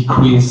can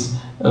decrease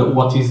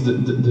what is the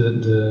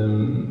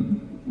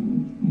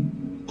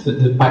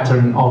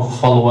pattern of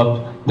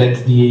follow-up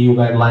that the EU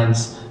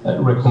guidelines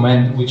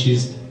recommend, which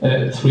is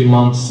 3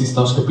 months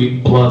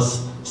cystoscopy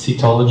plus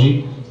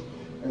cytology?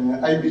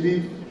 I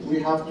believe we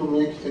have to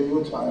make a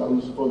new trial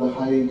for the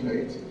high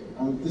grade,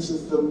 and this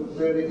is the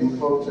very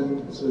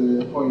important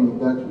point,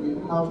 that we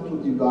have to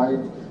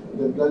divide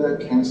the bladder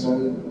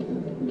cancer,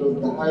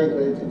 because the high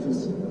grade it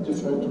is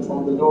different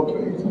from the low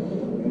grade.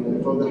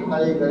 For the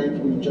high grade,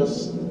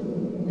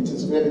 it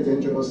is very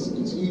dangerous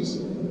disease.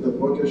 The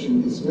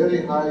progression is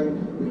very high.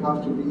 We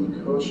have to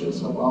be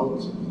cautious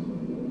about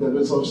the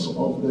results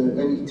of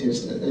any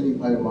test, any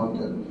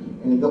biomarker.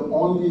 And the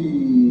only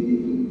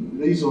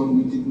reason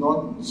we did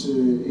not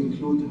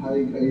include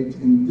high grade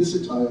in this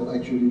trial,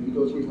 actually,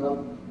 because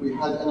we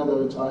had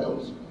another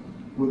trials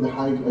with the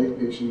high grade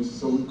patients,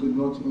 so we could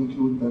not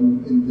include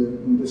them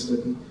in the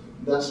study.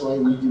 That's why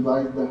we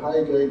divide the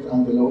high grade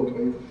and the low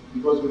grade,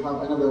 because we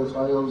have another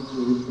trials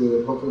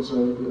with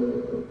Professor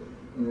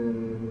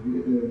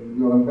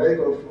Urinary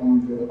Biomarkers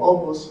from the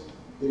August.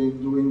 They're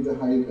doing the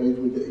high grade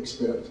with the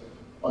expert.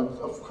 But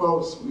of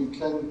course, we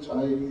can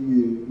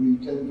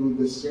do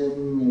the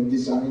same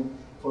design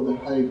for the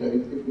high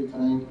grade. Every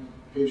time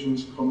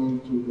patients coming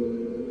to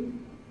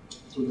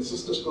the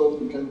cystoscope,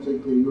 we can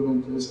take the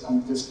urine test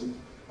and test it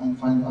and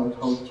find out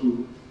what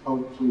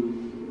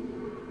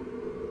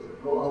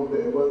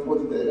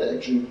is the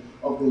reaction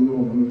of the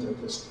Uromonitor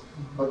test.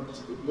 But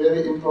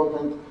very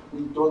important,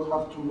 we don't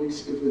have to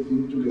mix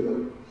everything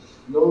together.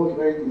 Low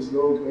grade is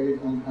low grade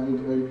and high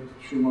grade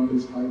tumor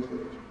is high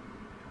grade.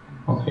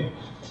 Okay.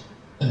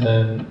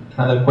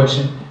 Another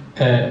question.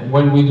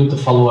 When we do the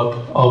follow-up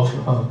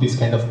of this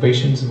kind of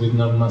patients with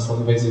non-muscle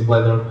invasive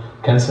bladder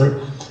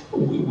cancer,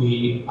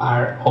 we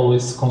are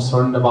always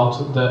concerned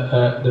about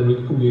the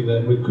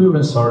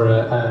recurrence or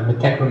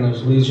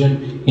metachronous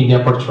lesion in the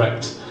upper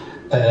tract.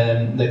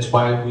 That's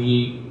why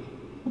we,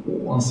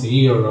 once a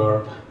year,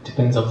 or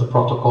depends on the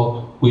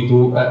protocol, we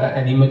do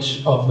an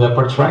image of the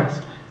upper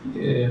tract,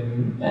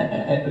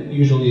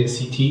 usually a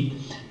CT.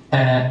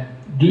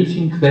 Do you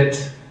think that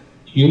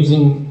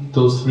using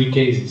those 3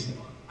 cases,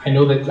 I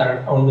know that there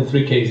are only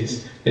 3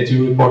 cases that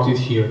you reported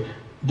here,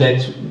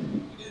 that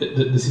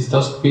the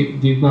cystoscopy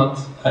did not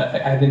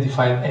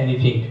identify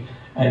anything,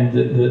 and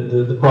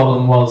the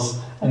problem was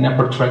an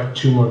upper tract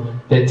tumor,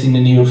 that in the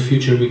near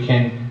future we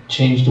can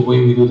change the way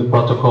we do the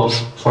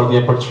protocols for the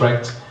upper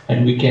tract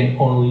and we can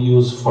only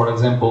use, for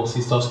example,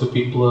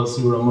 cystoscopy plus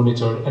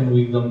Uromonitor, and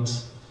we don't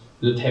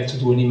have to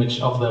do an image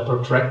of the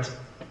upper tract?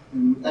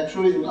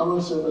 Actually, in our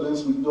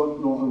surveillance, we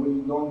don't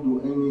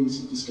do any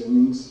CT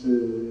scannings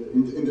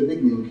in the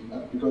beginning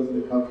because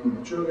they have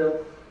hematuria.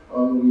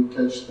 We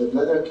catch the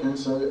bladder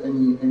cancer,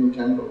 any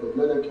kind of the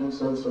bladder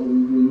cancer, so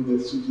we're doing the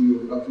CT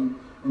urography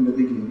in the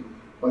beginning.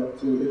 But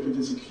if it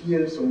is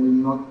clear, so we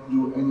will not do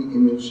any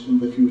image in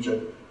the future,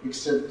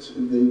 except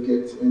if they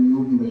get a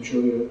new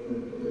hematuria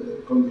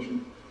condition.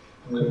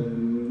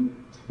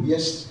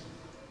 Yes,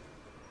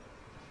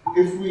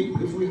 if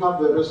we have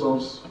the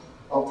results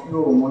of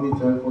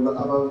Uromonitor for the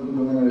upper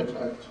urinary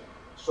tract,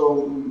 so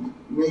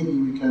maybe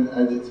we can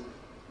add it.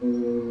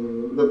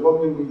 The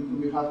problem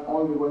we have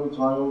only one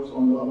trials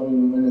on the upper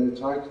urinary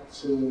tract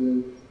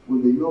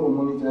with the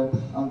Uromonitor,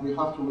 and we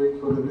have to wait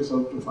for the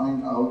result to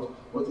find out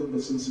what is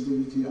the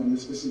sensitivity and the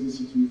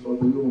specificity for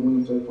the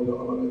Uromonitor for the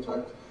upper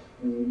tract.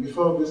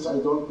 Before this, I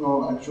don't know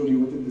actually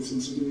what is the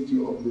sensitivity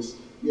of this.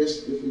 Yes,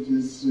 if it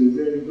is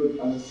very good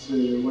as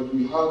what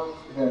we have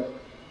here,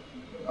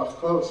 of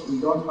course, we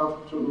don't have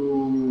to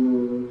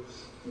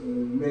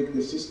make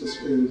the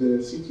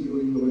CT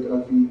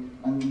urography,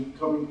 and we're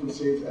coming to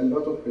save a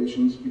lot of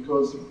patients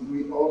because we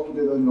all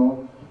together know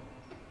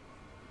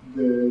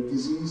the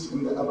disease in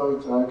the upper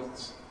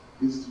tract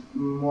is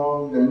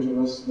more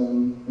dangerous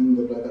than in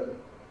the bladder.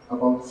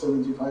 About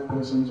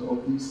 75% of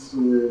this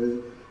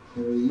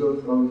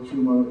urethral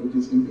tumor, it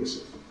is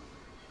invasive.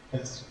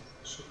 Yes,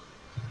 sure.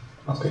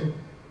 Okay.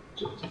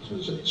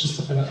 Just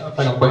a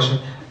final question.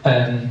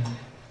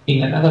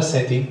 In another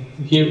setting,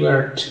 here we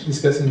are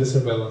discussing the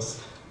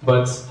surveillance,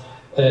 but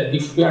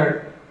if we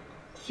are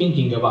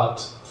thinking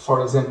about,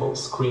 for example,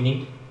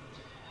 screening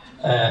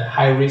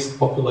high-risk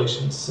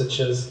populations, such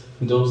as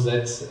those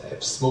that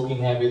have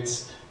smoking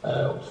habits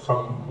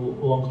from a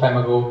long time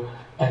ago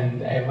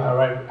and have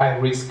a high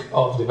risk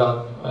of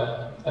developing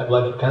a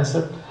bladder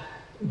cancer,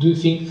 do you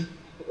think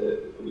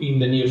in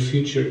the near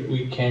future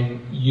we can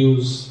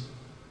use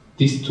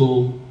this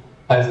tool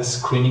as a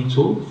screening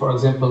tool? For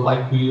example,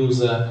 like we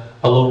use a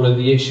low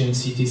radiation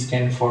CT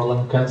scan for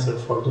lung cancer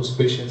for those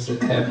patients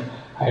that have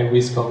high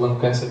risk of lung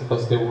cancer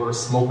because they were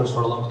smokers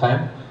for a long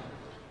time?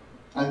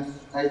 I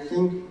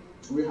think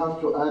we have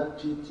to add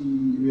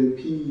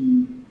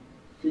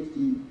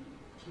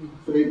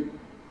P53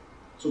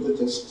 to the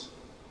test,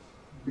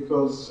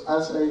 because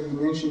as I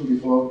mentioned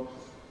before,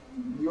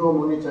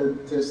 Uromonitor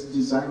test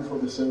designed for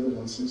the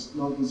surveillance is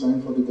not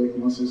designed for the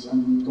diagnosis,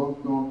 and we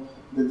don't know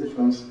the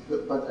difference.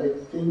 But I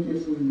think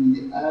if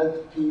we add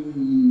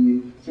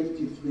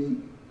P53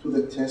 to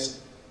the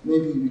test,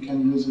 maybe we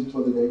can use it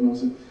for the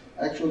diagnosis.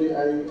 Actually,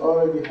 I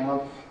already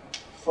have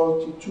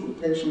 42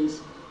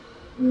 patients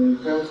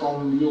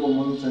perform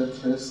Uromonitor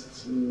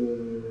tests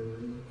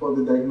for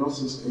the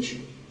diagnosis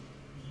issue.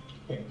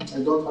 I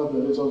don't have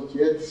the result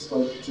yet,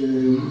 but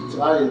we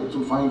try to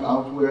find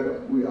out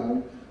where we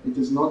are. It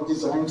is not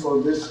designed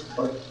for this,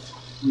 but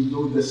we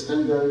do the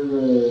standard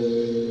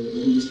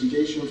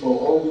investigation for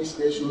all these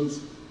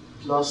patients,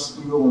 plus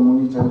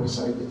Uromonitor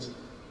beside it.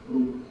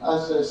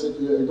 As I said,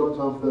 I don't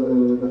have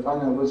the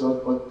final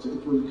result, but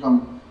it will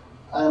come.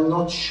 I am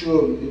not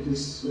sure it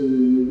is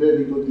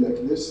very good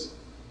like this,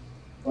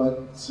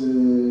 but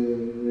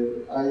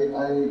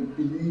I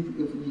believe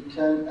if we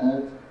can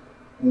add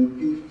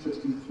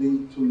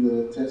P53 to the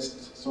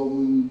test, so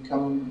we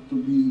come to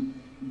be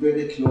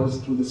very close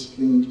to the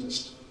screening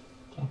test.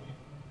 Okay,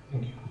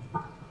 thank you.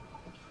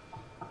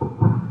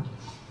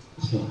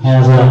 So,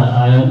 as I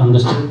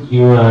understood,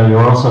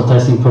 you're also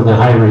testing for the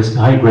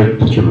high-grade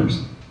tumors,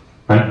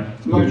 right?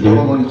 Not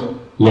Uromonitor.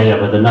 Yeah,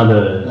 but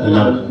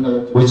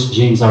another. Which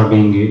genes are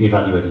being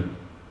evaluated?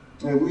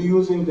 We're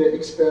using the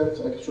expert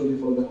actually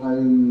for the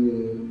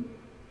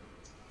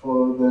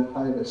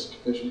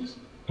high-risk patients.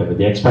 Yeah, but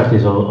the expert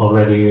is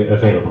already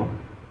available.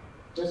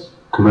 Yes.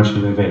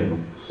 Commercially available.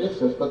 Yes,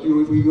 but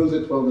we use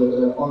it for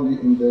the only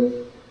in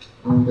the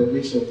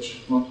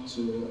research, not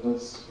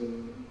as.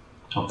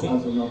 Okay.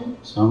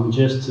 So I'm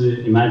just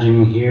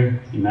imagining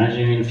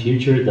in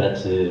future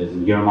that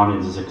Uromonitor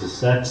is a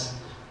success,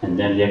 and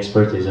then the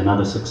expert is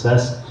another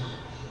success.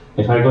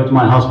 If I go to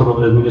my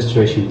hospital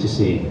administration to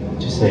say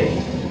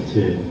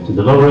to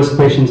the low risk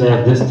patients I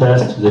have this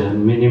test, to the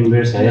medium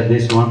risk I have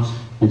this one,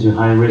 and to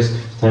high risk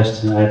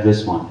tests I have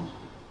this one,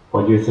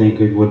 what do you think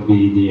it would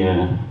be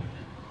the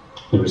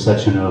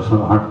reception of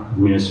our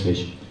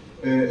administration?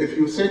 If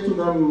you say to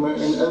them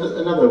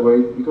another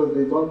way, because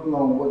they don't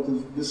know what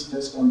is this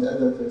test and the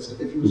other test,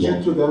 if you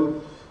say to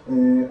them,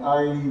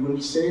 I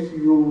will save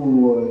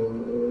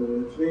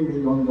you $3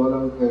 million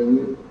per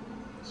year,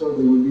 so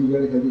they will be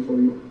very happy for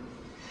you.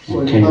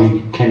 So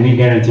can we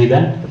guarantee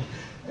that?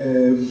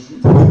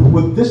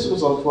 With this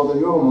result for the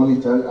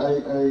Uromonitor,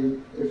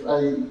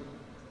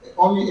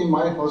 only in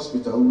my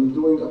hospital, we're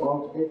doing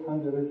about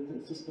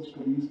 800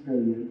 cystoscopies per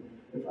year.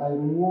 If I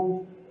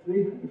remove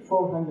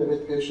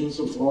 400 patients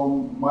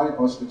from my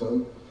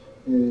hospital,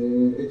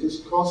 it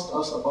is cost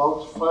us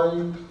about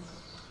 $5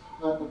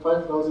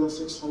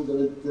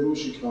 5,600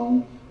 Danish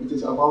crown. It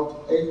is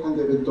about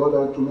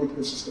 $800 to make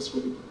the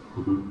cystoscopy.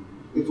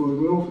 If we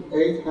remove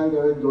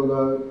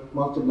 $800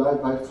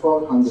 multiplied by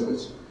 400,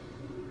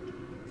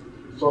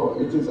 so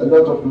it is a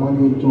lot of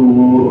money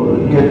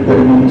to get the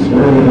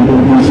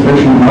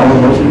administration in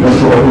our hospital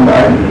to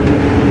online.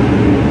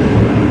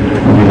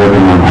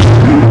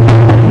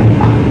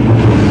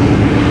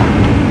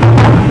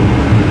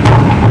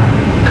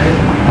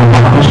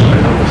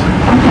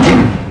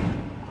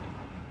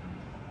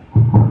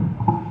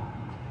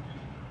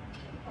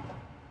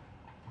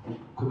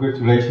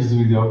 Congratulations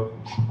with your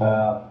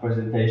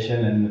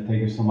presentation, and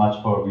thank you so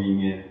much for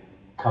being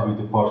coming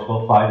to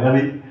Portugal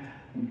finally.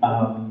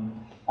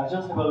 I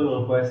just have a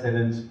little question,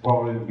 and it's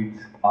probably a bit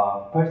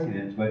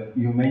pertinent, but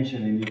you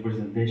mentioned in your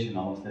presentation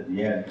almost at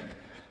the end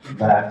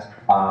that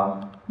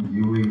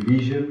you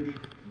envision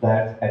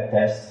that a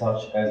test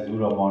such as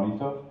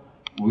Uromonitor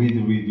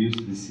will reduce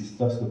the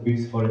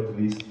cystoscopies for at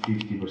least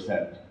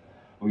 50%.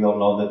 We all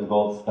know that the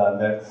gold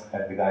standards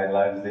and the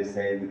guidelines, they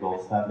say the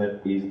gold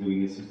standard is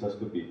doing a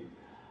cystoscopy.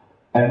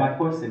 And my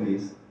question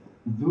is,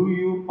 do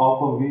you or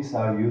convince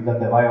are you that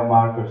the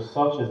biomarkers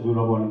such as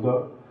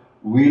Uromonitor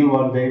will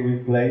one day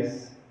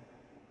replace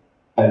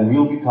and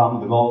will become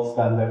the gold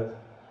standard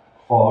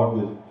for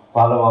the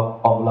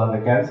follow-up of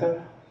bladder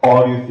cancer?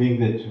 Or you think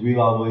that it will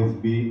always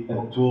be a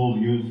tool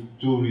used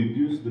to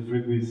reduce the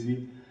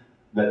frequency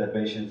that the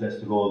patient has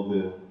to go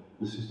to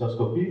the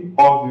cystoscopy?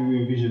 Or do you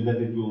envision that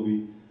it will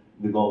be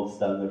the gold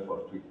standard for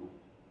treatment?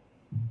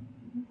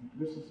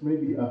 This is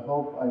maybe a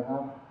hope I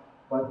have.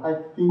 But I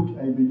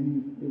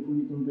believe if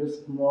we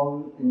invest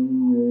more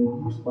in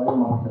these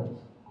biomarkers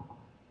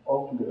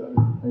altogether,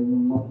 I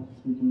am not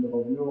speaking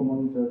about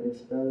Uromonitor,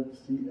 Expert,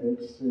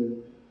 CX,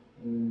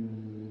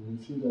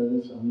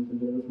 CDAS, and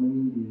there are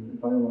many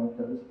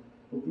biomarkers.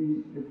 If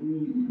we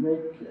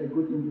make a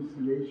good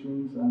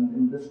investigations and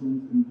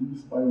investment in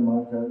these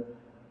biomarkers,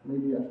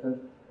 maybe after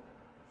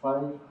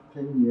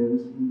 5-10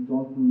 years, we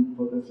don't need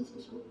for the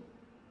cystoscopy.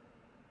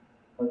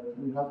 But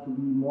we have to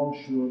be more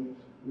sure.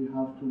 We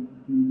have to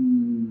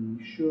be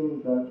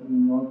sure that we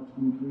not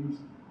increase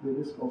the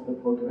risk of the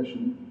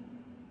progression.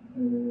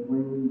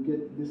 When we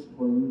get this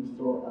point,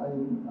 so I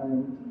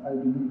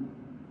believe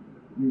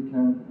we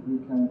can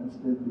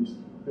escape this.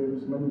 There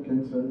is many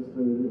cancers,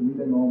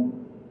 melanoma,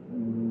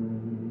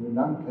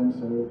 lung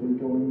cancer, they're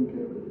going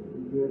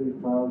very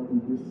far in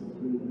this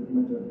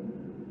matter.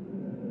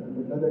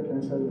 The bladder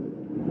cancer,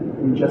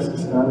 we just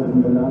started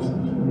in the last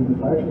maybe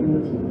 5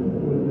 years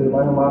with the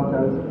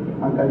biomarkers,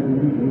 and I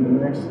believe in the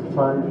next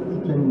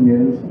 5-10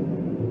 years,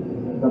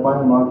 the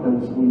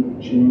biomarkers will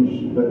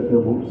change the